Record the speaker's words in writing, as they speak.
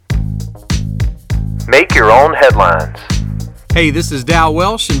Make your own headlines. Hey, this is Dow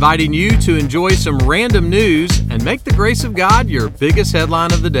Welsh inviting you to enjoy some random news and make the grace of God your biggest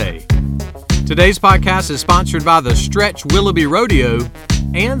headline of the day. Today's podcast is sponsored by the Stretch Willoughby Rodeo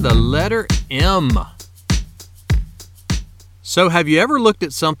and the letter M. So have you ever looked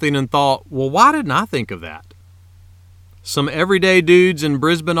at something and thought, well, why didn't I think of that? Some everyday dudes in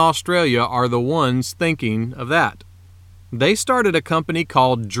Brisbane, Australia are the ones thinking of that. They started a company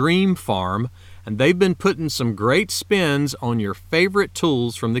called Dream Farm, and they've been putting some great spins on your favorite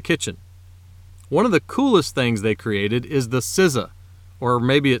tools from the kitchen. One of the coolest things they created is the Scissor, or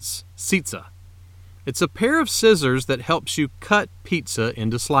maybe it's Sitza. It's a pair of scissors that helps you cut pizza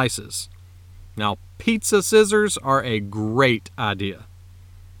into slices. Now, pizza scissors are a great idea.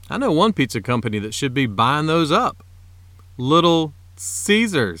 I know one pizza company that should be buying those up. Little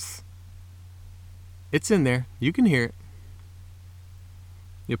Caesars. It's in there. You can hear it.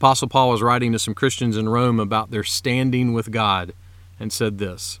 The Apostle Paul was writing to some Christians in Rome about their standing with God and said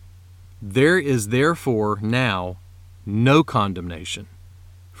this, "There is therefore now no condemnation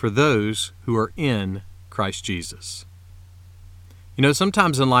for those who are in Christ Jesus." You know,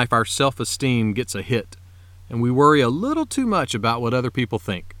 sometimes in life our self-esteem gets a hit, and we worry a little too much about what other people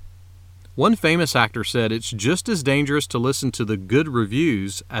think. One famous actor said it's just as dangerous to listen to the good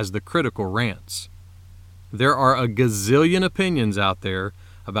reviews as the critical rants. There are a gazillion opinions out there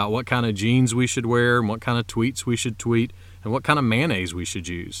about what kind of jeans we should wear and what kind of tweets we should tweet and what kind of mayonnaise we should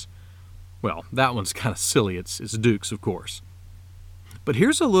use. Well, that one's kind of silly. It's Duke's, of course. But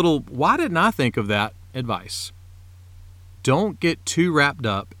here's a little, why didn't I think of that advice? Don't get too wrapped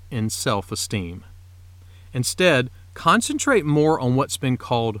up in self-esteem. Instead, concentrate more on what's been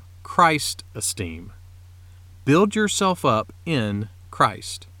called Christ esteem. Build yourself up in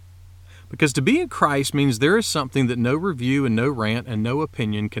Christ. Because to be in Christ means there is something that no review and no rant and no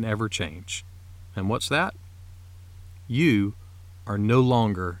opinion can ever change. And what's that? You are no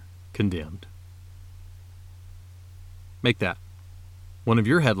longer condemned. Make that one of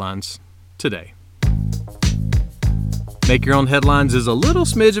your headlines today. Make Your Own Headlines is a little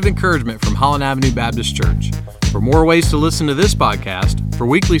smidge of encouragement from Holland Avenue Baptist Church. For more ways to listen to this podcast, for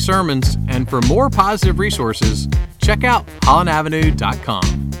weekly sermons, and for more positive resources, check out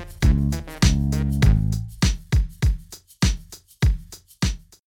hollandavenue.com.